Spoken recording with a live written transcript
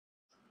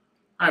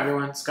Hi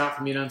everyone, Scott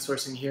from Yunnan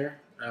Sourcing here.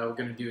 We're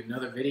going to do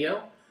another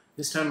video.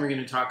 This time we're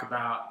going to talk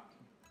about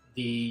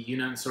the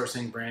Yunnan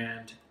Sourcing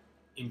brand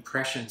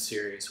Impression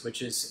series,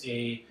 which is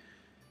a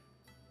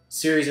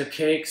series of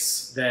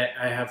cakes that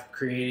I have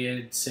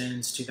created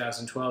since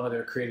 2012. They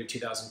were created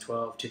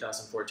 2012,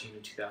 2014,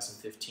 and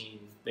 2015.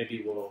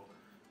 Maybe we'll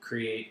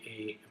create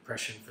an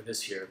impression for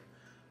this year.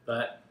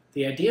 But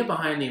the idea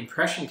behind the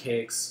impression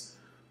cakes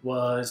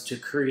was to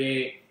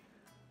create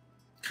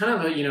kind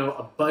of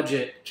a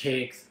budget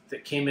cake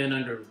that came in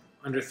under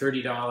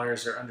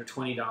 $30 or under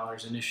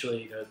 $20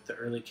 initially, the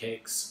early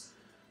cakes,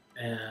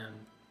 and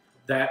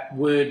that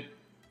would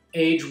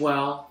age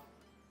well,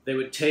 they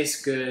would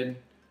taste good,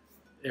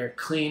 they're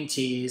clean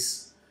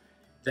teas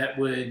that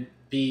would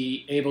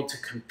be able to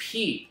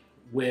compete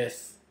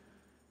with,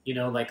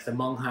 like the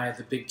Munghai,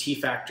 the big tea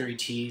factory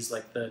teas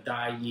like the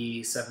Dai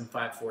Yi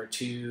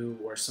 7542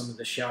 or some of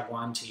the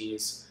Xiaoguan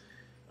teas,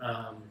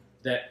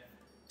 that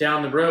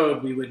down the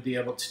road we would be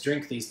able to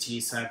drink these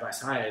teas side by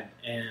side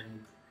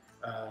and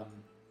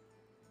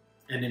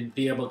then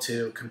be able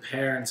to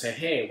compare and say,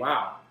 hey,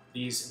 wow,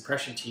 these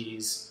impression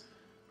teas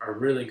are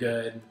really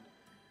good.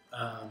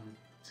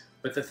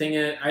 But the thing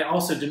is, I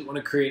also didn't want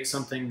to create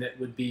something that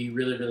would be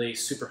really, really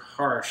super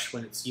harsh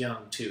when it's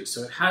young too.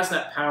 So it has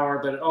that power,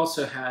 but it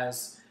also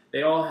has,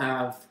 they all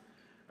have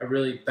a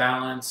really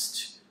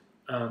balanced,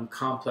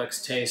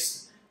 complex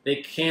taste. They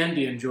can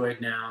be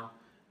enjoyed now,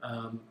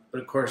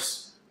 but of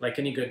course, like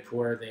any good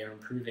pour, they are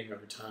improving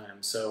over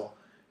time. So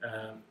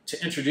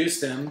to introduce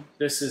them,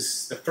 this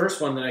is the first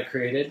one that I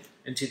created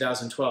in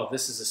 2012.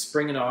 This is a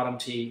spring and autumn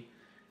tea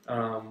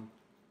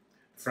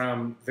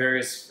from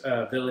various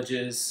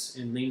villages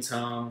in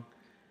Lincang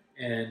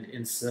and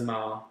in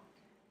Simao.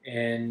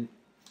 And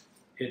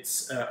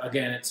it's,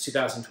 again, it's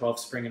 2012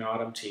 spring and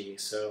autumn tea.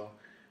 So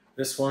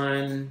this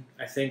one,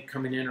 I think,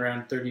 coming in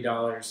around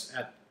 $30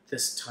 at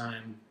this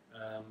time.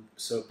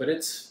 But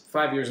it's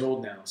 5 years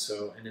old now,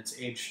 and it's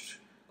aged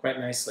quite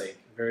nicely.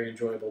 Very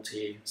enjoyable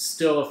tea.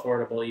 Still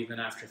affordable even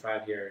after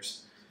 5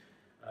 years.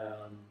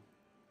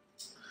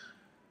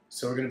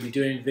 So we're going to be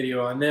doing a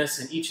video on this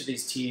and each of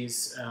these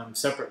teas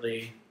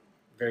separately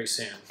very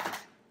soon.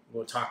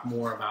 We'll talk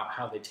more about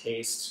how they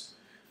taste.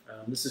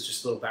 This is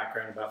just a little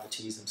background about the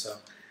teas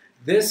themselves.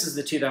 This is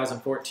the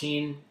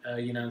 2014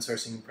 Yunnan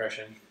Sourcing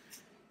impression.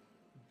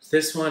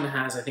 This one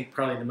has, I think,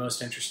 probably the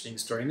most interesting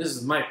story, and this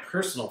is my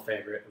personal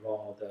favorite of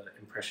all the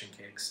impression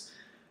cakes.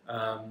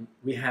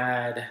 We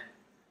had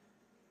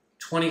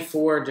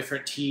 24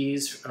 different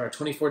teas, or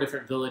 24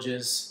 different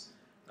villages,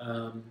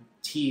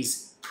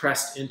 teas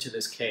pressed into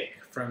this cake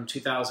from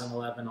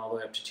 2011 all the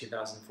way up to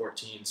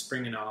 2014,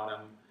 spring and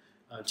autumn,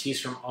 teas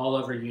from all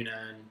over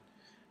Yunnan.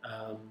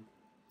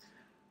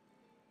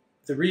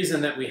 The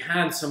reason that we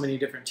had so many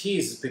different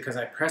teas is because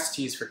I press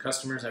teas for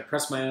customers. I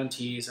press my own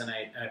teas, and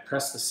I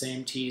press the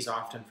same teas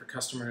often for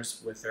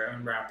customers with their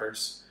own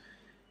wrappers.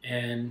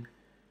 And,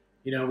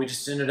 we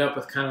just ended up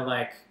with kind of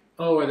like,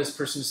 oh, or this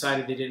person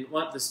decided they didn't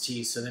want this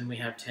tea, so then we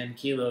have 10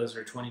 kilos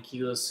or 20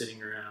 kilos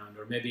sitting around.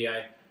 Or maybe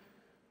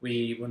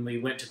when we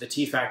went to the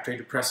tea factory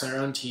to press our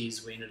own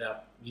teas, we ended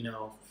up,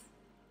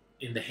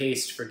 in the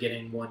haste for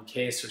getting one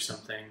case or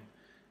something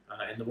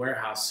in the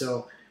warehouse.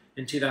 So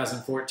in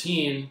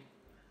 2014,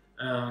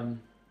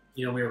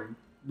 we were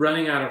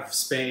running out of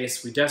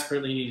space. We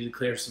desperately needed to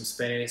clear some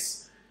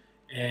space.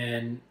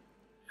 And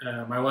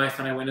my wife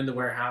and I went in the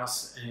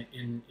warehouse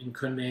in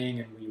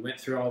Kunming, and we went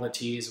through all the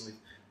teas, and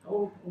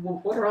oh,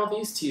 well, what are all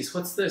these teas?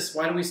 What's this?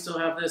 Why do we still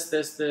have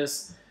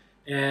this?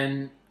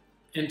 And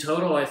in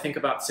total, I think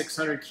about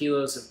 600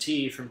 kilos of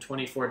tea from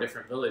 24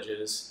 different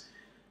villages,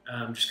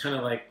 just kind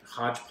of like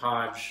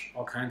hodgepodge,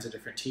 all kinds of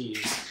different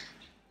teas.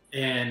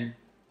 And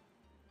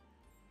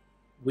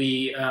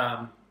we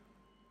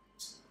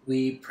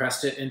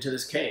pressed it into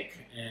this cake.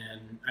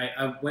 And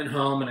I went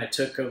home and I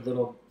took a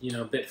little,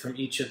 bit from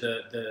each of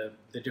the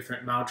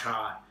different Mao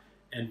Cha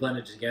and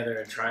blended it together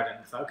and tried it.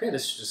 And I thought, okay,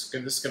 this is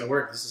going to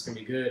work. This is going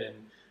to be good. And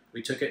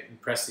we took it and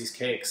pressed these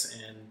cakes,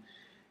 and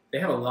they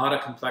have a lot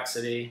of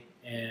complexity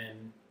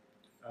and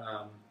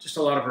just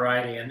a lot of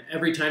variety. And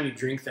every time you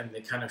drink them,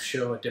 they kind of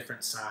show a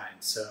different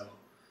side. So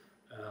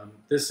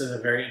this is a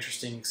very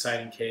interesting,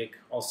 exciting cake.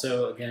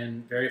 Also,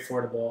 again, very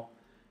affordable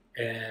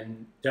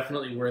and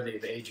definitely worthy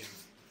of aging.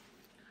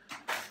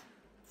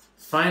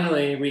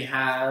 Finally, we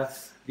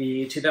have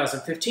the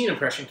 2015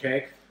 impression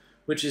cake,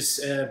 which is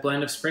a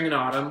blend of spring and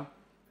autumn.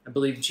 I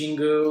believe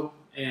Jinggu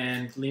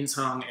and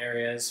Lincang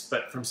areas,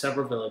 but from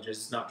several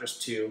villages, not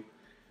just two,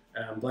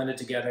 blended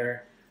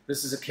together.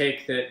 This is a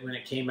cake that when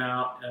it came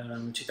out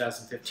in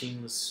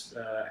 2015 was,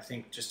 I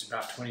think, just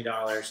about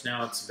 $20.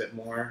 Now it's a bit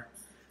more.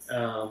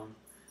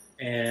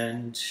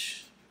 And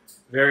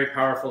very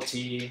powerful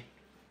tea,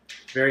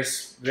 very,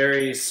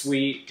 very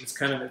sweet. It's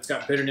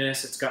got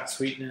bitterness, it's got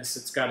sweetness,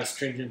 it's got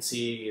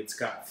astringency, it's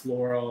got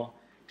floral,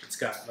 it's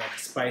got like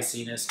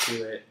spiciness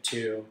to it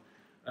too.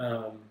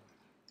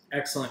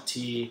 Excellent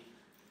tea,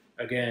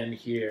 again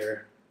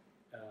here,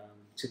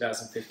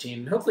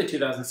 2015. Hopefully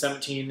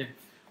 2017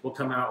 will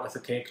come out with a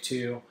cake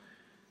too.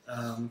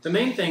 The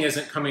main thing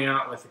isn't coming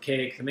out with the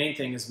cake. The main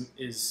thing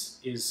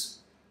is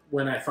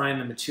when I find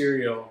the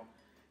material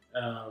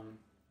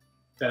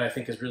that I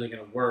think is really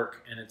going to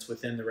work, and it's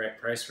within the right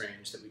price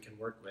range that we can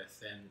work with,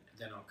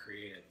 then I'll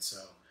create it. So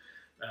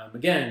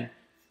again,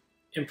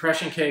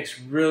 impression cakes,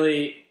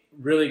 really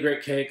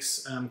great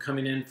cakes,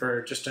 coming in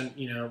for just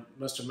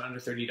most of them under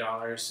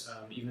 $30.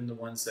 Even the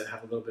ones that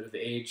have a little bit of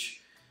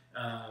age.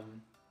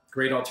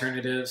 Great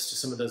alternatives to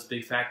some of those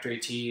big factory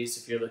teas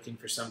if you're looking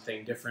for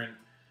something different,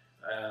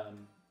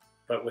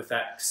 but with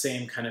that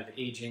same kind of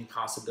aging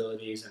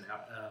possibilities and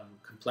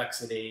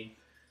complexity,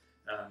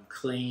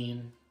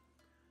 clean.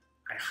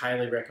 I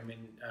highly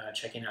recommend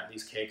checking out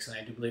these cakes, and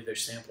I do believe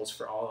there's samples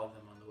for all of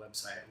them on the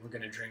website. We're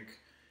going to drink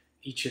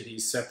each of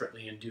these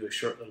separately and do a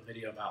short little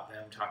video about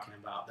them, talking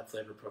about the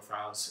flavor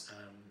profiles,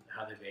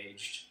 how they've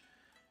aged,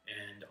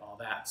 and all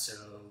that. So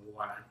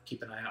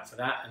keep an eye out for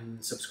that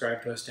and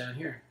subscribe to us down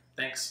here.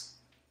 Thanks.